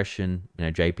Great Depression.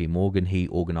 JP Morgan, he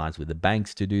organized with the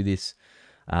banks to do this.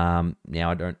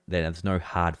 Now, there's no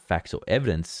hard facts or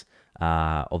evidence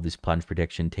of this plunge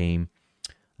protection team.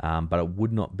 But it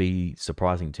would not be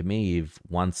surprising to me if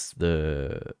once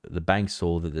the banks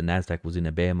saw that the NASDAQ was in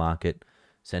a bear market,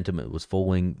 sentiment was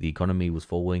falling, the economy was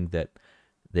falling, that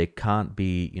there can't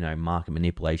be, market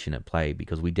manipulation at play,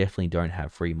 because we definitely don't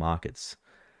have free markets.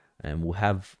 And we'll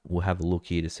have a look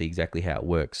here to see exactly how it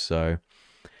works. So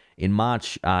in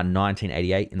March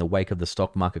 1988, in the wake of the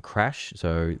stock market crash,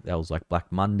 so that was like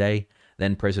Black Monday,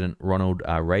 then President Ronald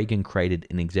Reagan created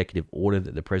an executive order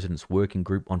that the President's Working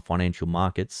Group on Financial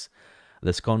Markets.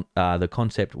 The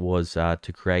concept was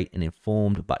to create an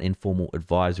informed but informal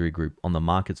advisory group on the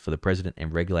markets for the President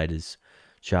and regulators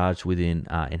charged with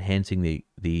enhancing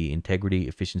the integrity,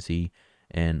 efficiency,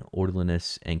 and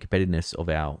orderliness and competitiveness of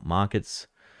our markets.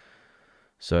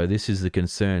 So this is the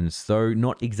concerns. Though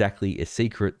not exactly a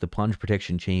secret, the plunge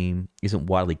protection team isn't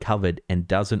widely covered and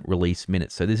doesn't release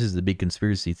minutes. So this is the big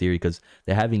conspiracy theory, because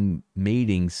they're having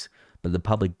meetings, but the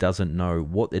public doesn't know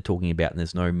what they're talking about, and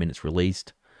there's no minutes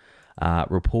released.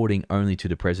 Reporting only to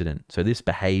the president. So this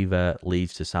behavior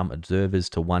leads to some observers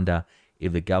to wonder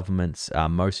if the government's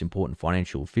most important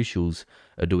financial officials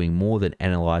are doing more than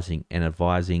analyzing and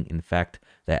advising. In fact,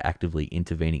 they're actively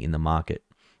intervening in the market.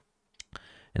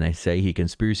 And they say here,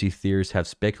 conspiracy theorists have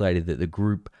speculated that the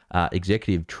group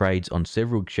executive trades on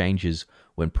several exchanges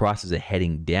when prices are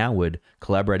heading downward,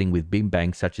 collaborating with big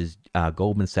banks such as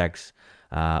Goldman Sachs,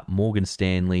 Morgan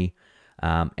Stanley,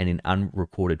 and in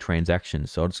unrecorded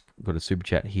transactions. So I just got a super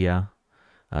chat here.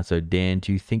 So Dan,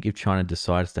 do you think if China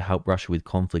decides to help Russia with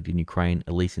conflict in Ukraine,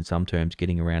 at least in some terms,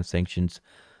 getting around sanctions,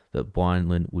 that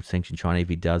Biden would sanction China? If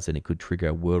he does, then it could trigger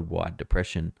a worldwide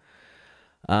depression.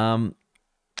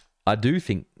 I do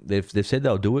think they've said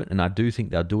they'll do it, and I do think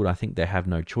they'll do it. I think they have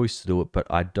no choice to do it, but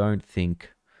I don't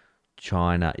think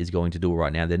China is going to do it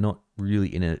right now. They're not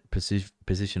really in a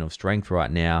position of strength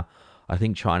right now. I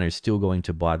think China is still going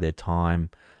to buy their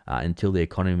time until the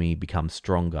economy becomes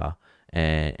stronger,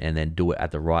 and then do it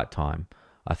at the right time.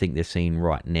 I think they're seeing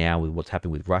right now with what's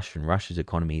happening with Russia and Russia's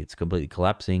economy, it's completely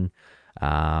collapsing.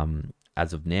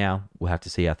 As of now, we'll have to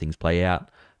see how things play out,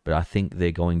 but I think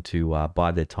they're going to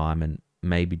buy their time and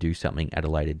maybe do something at a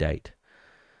later date.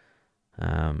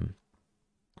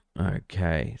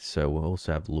 Okay, so we'll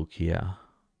also have a look here.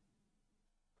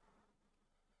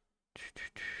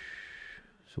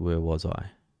 So where was I?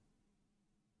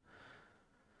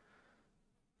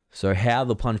 So how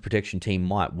the plunge protection team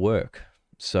might work.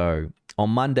 So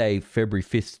on Monday, February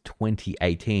 5th,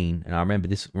 2018, and I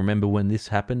remember when this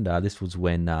happened? This was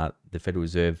when the Federal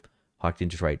Reserve hiked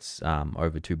interest rates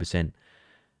over 2%.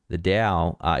 The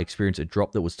Dow experienced a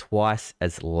drop that was twice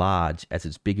as large as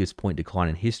its biggest point decline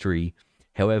in history.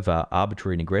 However,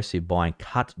 arbitrary and aggressive buying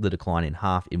cut the decline in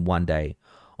half in one day.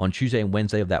 On Tuesday and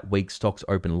Wednesday of that week, stocks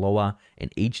opened lower,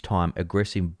 and each time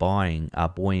aggressive buying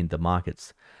buoyed the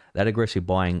markets. That aggressive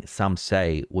buying, some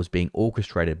say, was being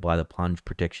orchestrated by the plunge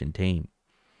protection team.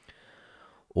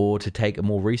 Or to take a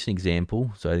more recent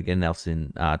example, so again, that was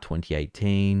in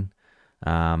 2018.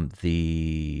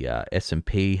 The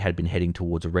S&P had been heading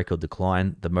towards a record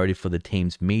decline. The motive for the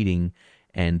team's meeting,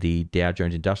 and the Dow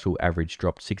Jones Industrial Average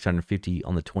dropped 650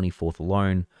 on the 24th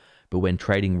alone. But when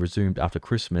trading resumed after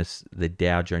Christmas, the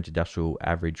Dow Jones Industrial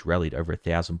Average rallied over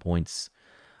 1,000 points.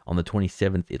 On the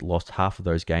 27th, it lost half of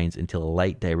those gains until a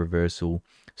late day reversal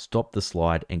stopped the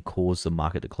slide and caused the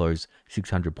market to close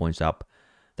 600 points up.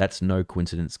 That's no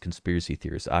coincidence, conspiracy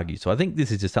theorists argue. So I think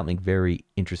this is just something very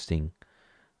interesting.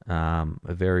 A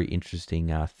very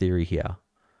interesting theory here.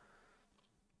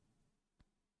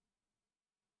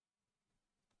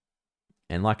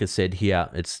 And like I said here,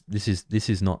 this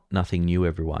is not nothing new,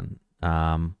 everyone.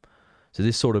 So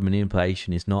this sort of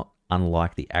manipulation is not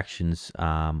unlike the actions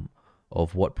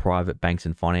of what private banks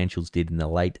and financials did in the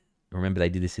late. Remember, they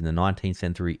did this in the 19th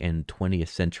century and 20th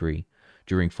century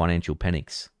during financial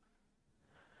panics.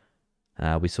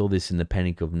 We saw this in the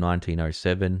Panic of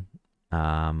 1907.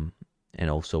 And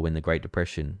also in the Great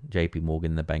Depression, JP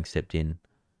Morgan, the bank, stepped in.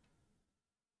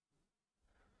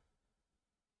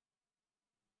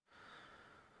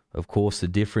 Of course, the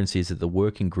difference is that the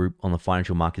working group on the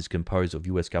financial market is composed of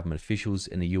US government officials,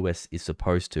 and the US is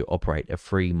supposed to operate a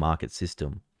free market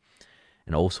system,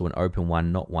 and also an open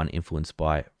one, not one influenced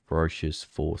by ferocious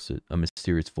forces,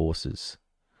 mysterious forces.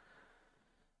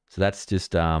 So that's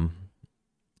just, yeah,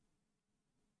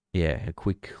 a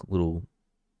quick little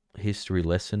history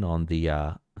lesson on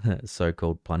the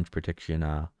so-called plunge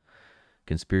protection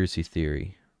conspiracy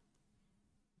theory.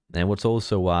 And what's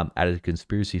also added to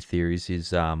conspiracy theories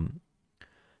is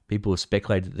people have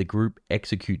speculated that the group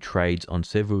execute trades on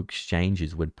several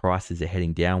exchanges when prices are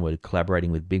heading downward,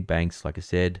 collaborating with big banks, like I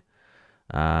said.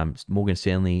 Morgan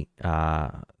Stanley,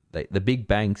 the big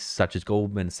banks such as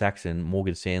Goldman Sachs and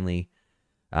Morgan Stanley,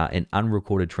 in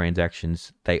unrecorded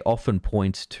transactions, they often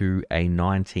point to a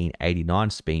 1989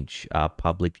 speech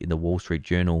published in the Wall Street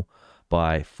Journal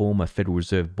by former Federal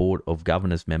Reserve Board of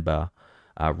Governors member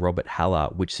Robert Haller,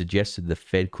 which suggested the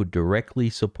Fed could directly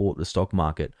support the stock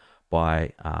market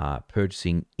by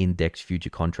purchasing index future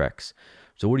contracts.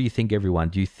 So what do you think, everyone?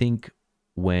 Do you think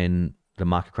when the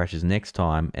market crashes next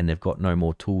time and they've got no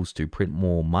more tools to print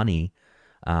more money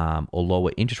or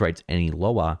lower interest rates any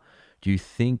lower, Do you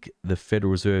think the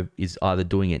Federal Reserve is either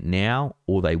doing it now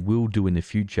or they will do in the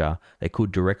future? They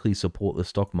could directly support the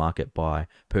stock market by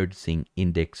purchasing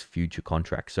index future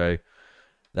contracts. So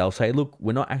they'll say, look,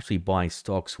 we're not actually buying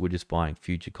stocks, we're just buying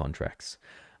future contracts.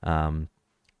 So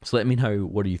let me know,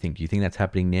 what do you think? Do you think that's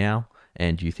happening now?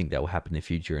 And do you think that will happen in the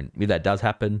future? And if that does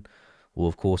happen, well,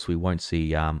 of course, we won't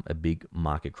see a big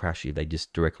market crash if they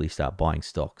just directly start buying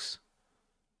stocks.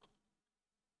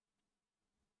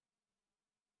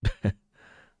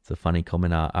 It's a funny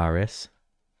comment, RS.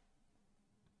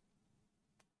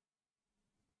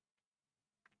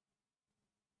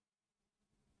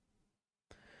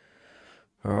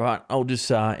 All right, I'll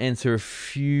just answer a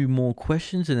few more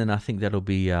questions, and then I think that'll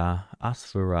be us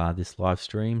for this live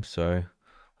stream. So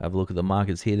have a look at the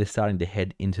markets here. They're starting to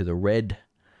head into the red.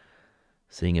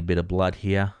 Seeing a bit of blood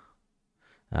here.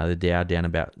 The Dow down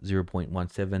about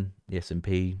 0.17. The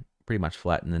S&P pretty much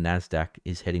flat, and the NASDAQ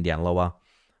is heading down lower.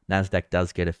 NASDAQ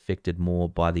does get affected more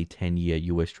by the 10-year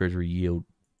US Treasury yield,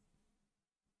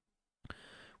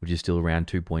 which is still around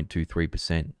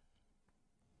 2.23%.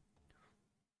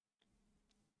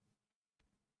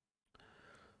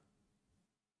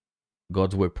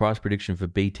 God's work price prediction for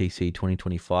BTC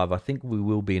 2025. I think we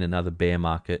will be in another bear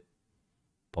market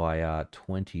by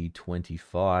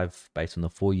 2025 based on the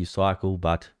 4-year cycle,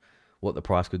 but what the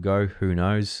price could go, who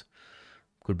knows?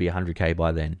 Could be 100K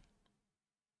by then.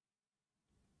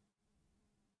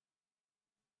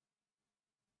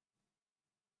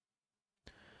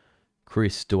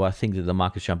 Chris, do I think that the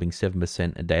market jumping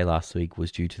 7% a day last week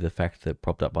was due to the fact that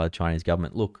propped up by the Chinese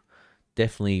government? Look,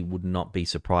 definitely would not be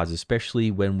surprised, especially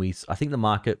when I think the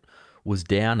market was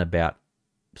down about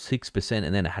 6%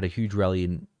 and then it had a huge rally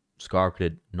and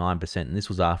skyrocketed 9%. And this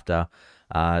was after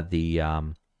the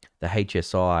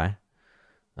HSI,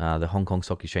 the Hong Kong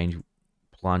Stock Exchange,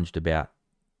 plunged about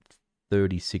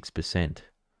 36%.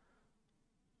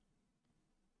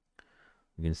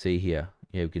 You can see here,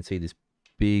 we can see this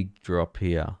big drop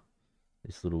here.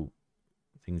 This little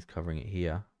thing's covering it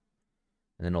here.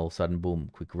 And then all of a sudden,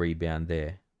 boom, quick rebound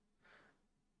there.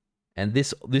 And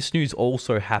this news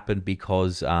also happened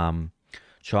because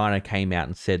China came out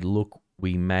and said, look,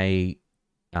 we may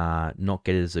not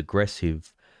get as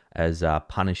aggressive as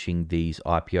punishing these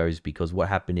IPOs, because what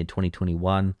happened in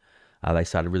 2021, they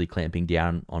started really clamping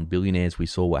down on billionaires. We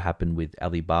saw what happened with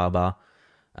Alibaba.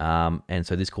 And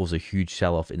so this caused a huge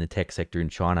sell-off in the tech sector in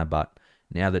China. But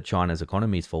now that China's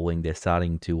economy is falling, they're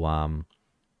starting to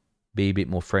be a bit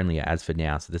more friendlier as for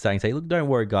now. So they're saying, look, don't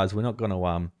worry, guys, we're not going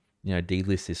to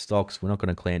delist this stocks. We're not going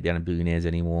to clamp down on billionaires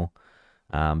anymore,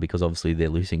 because obviously they're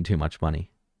losing too much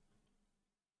money.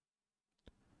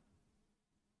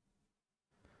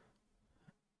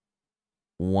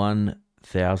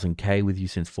 $1,000K with you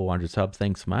since 400 subs.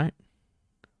 Thanks, mate.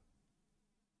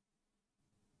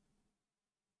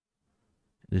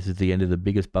 This is the end of the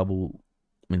biggest bubble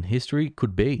in history.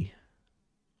 Could be.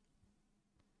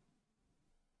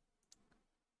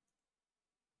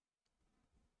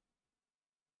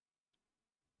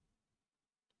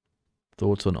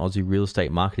 Thoughts on Aussie real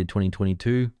estate market in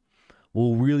 2022?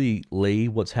 Well, really, Lee,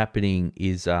 what's happening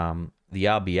is the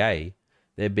RBA,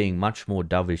 they're being much more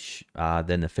dovish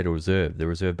than the Federal Reserve, the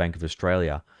Reserve Bank of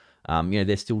Australia.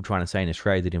 They're still trying to say in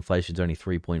Australia that inflation is only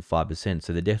 3.5%,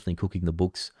 so they're definitely cooking the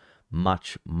books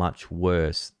much, much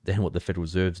worse than what the Federal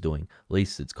Reserve's doing. At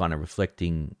least it's kind of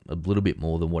reflecting a little bit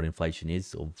more than what inflation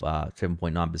is of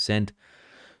 7.9%.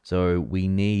 So we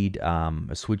need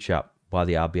a switch up by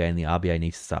the RBA, and the RBA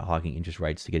needs to start hiking interest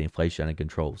rates to get inflation under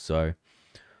control. So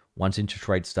once interest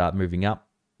rates start moving up,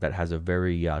 that has a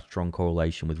very strong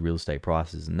correlation with real estate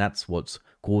prices. And that's what's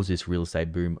caused this real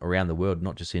estate boom around the world,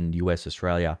 not just in US,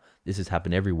 Australia. This has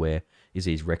happened everywhere, is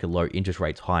these record low interest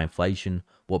rates, high inflation.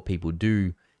 What people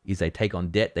do is they take on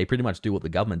debt. They pretty much do what the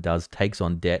government does, takes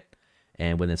on debt.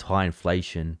 And when there's high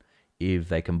inflation, if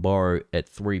they can borrow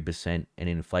at 3% and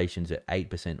inflation's at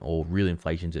 8% or real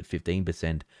inflation's at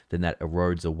 15%, then that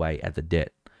erodes away at the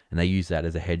debt. And they use that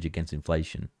as a hedge against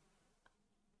inflation.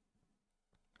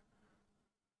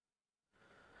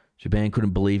 Japan couldn't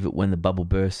believe it when the bubble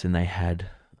burst and they had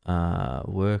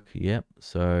work. Yep.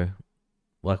 So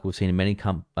like we've seen in many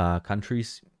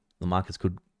countries, the markets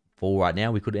could fall right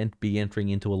now. We could be entering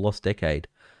into a lost decade.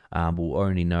 We'll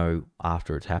only know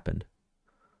after it's happened.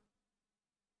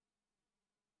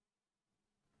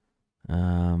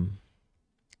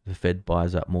 The Fed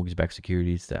buys up mortgage-backed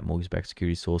securities. That mortgage-backed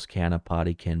security source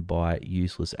counterparty can buy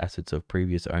useless assets of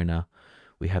previous owner.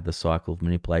 We have the cycle of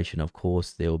manipulation. Of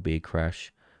course, there will be a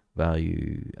crash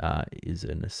value is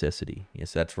a necessity.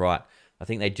 Yes, that's right. I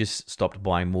think they just stopped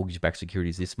buying mortgage-backed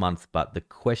securities this month. But the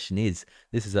question is,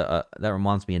 that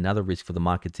reminds me, another risk for the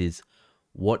markets is,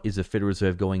 what is the Federal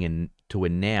Reserve going in to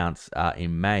announce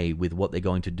in May with what they're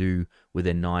going to do with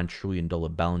their $9 trillion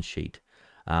balance sheet?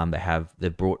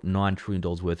 They've brought $9 trillion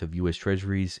worth of US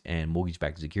Treasuries and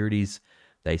mortgage-backed securities.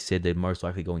 They said they're most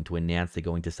likely going to announce they're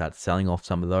going to start selling off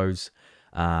some of those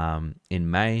in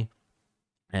May.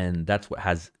 And that's what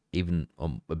has even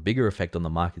a bigger effect on the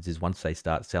markets, is once they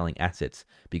start selling assets,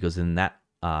 because then that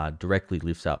directly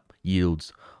lifts up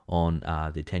yields on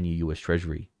the 10-year US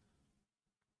Treasury.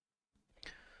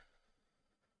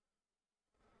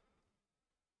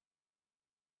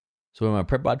 So in my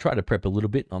prep, I try to prep a little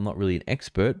bit. I'm not really an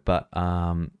expert, but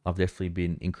I've definitely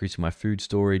been increasing my food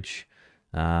storage,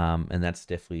 and that's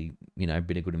definitely been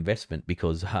a good investment,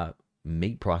 because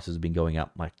meat prices have been going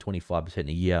up like 25%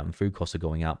 a year, and food costs are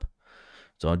going up.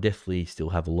 So I definitely still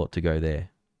have a lot to go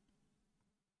there.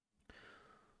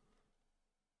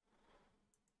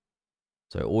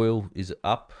 So oil is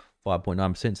up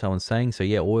 5.9%, someone's saying. So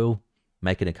yeah, oil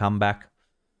making a comeback.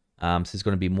 So there's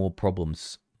going to be more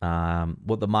problems.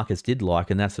 What the markets did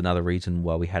like, and that's another reason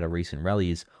why we had a recent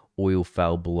rally, is oil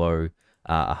fell below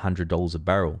 $100 a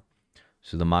barrel.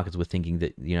 So the markets were thinking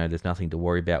that there's nothing to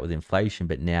worry about with inflation,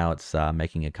 but now it's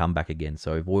making a comeback again.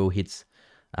 So if oil hits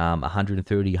 $130,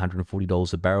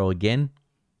 $140 a barrel again,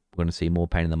 we're going to see more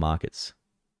pain in the markets.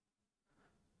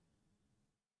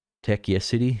 Tech, yes,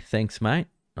 City. Thanks, mate.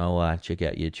 I'll check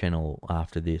out your channel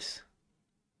after this.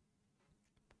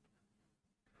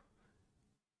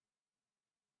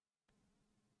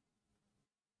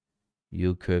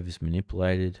 Yield curve is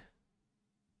manipulated.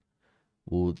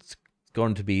 Well, it's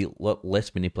going to be a lot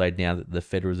less manipulated now that the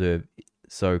Federal Reserve,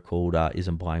 so-called,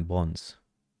 isn't buying bonds.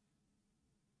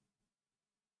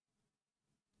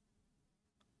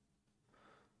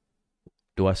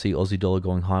 Do I see Aussie dollar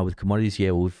going higher with commodities?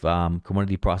 Yeah, with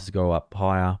commodity prices go up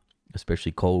higher,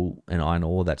 especially coal and iron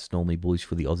ore, that's normally bullish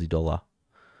for the Aussie dollar.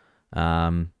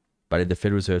 But if the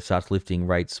Federal Reserve starts lifting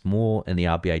rates more and the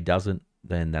RBA doesn't,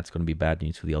 then that's going to be bad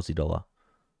news for the Aussie dollar.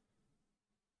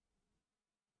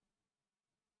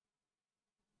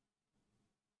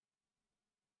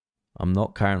 I'm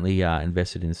not currently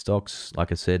invested in stocks.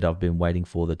 Like I said, I've been waiting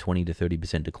for the 20 to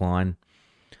 30% decline,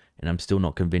 and I'm still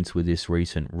not convinced with this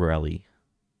recent rally.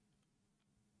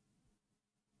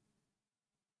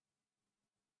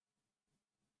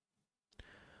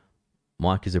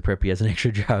 Mike is a prep. He has an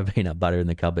extra jar of peanut butter in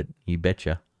the cupboard. You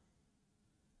betcha.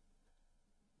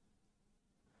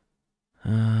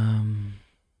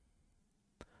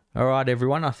 All right,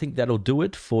 everyone. I think that'll do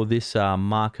it for this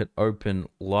market open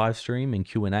live stream and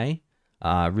Q&A.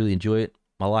 I really enjoy it.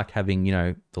 I like having,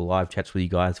 the live chats with you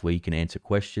guys where you can answer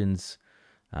questions.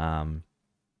 Yeah,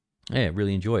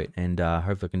 really enjoy it, and I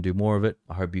hope I can do more of it.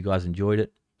 I hope you guys enjoyed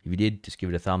it. If you did, just give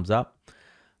it a thumbs up.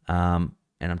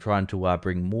 And I'm trying to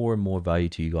bring more and more value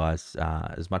to you guys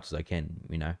as much as I can.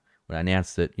 When I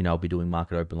announced that, I'll be doing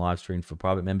market open live streams for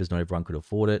private members, not everyone could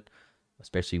afford it,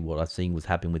 especially what I've seen was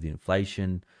happening with the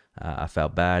inflation. I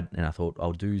felt bad, and I thought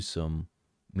I'll do some,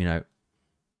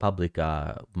 public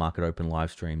market open live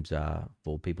streams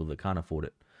for people that can't afford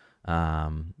it.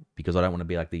 Because I don't want to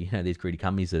be like these greedy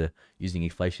companies that are using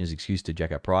inflation as an excuse to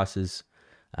jack up prices.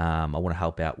 I want to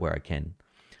help out where I can.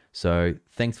 So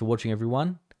thanks for watching,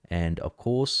 everyone. And of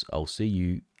course, I'll see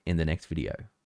you in the next video.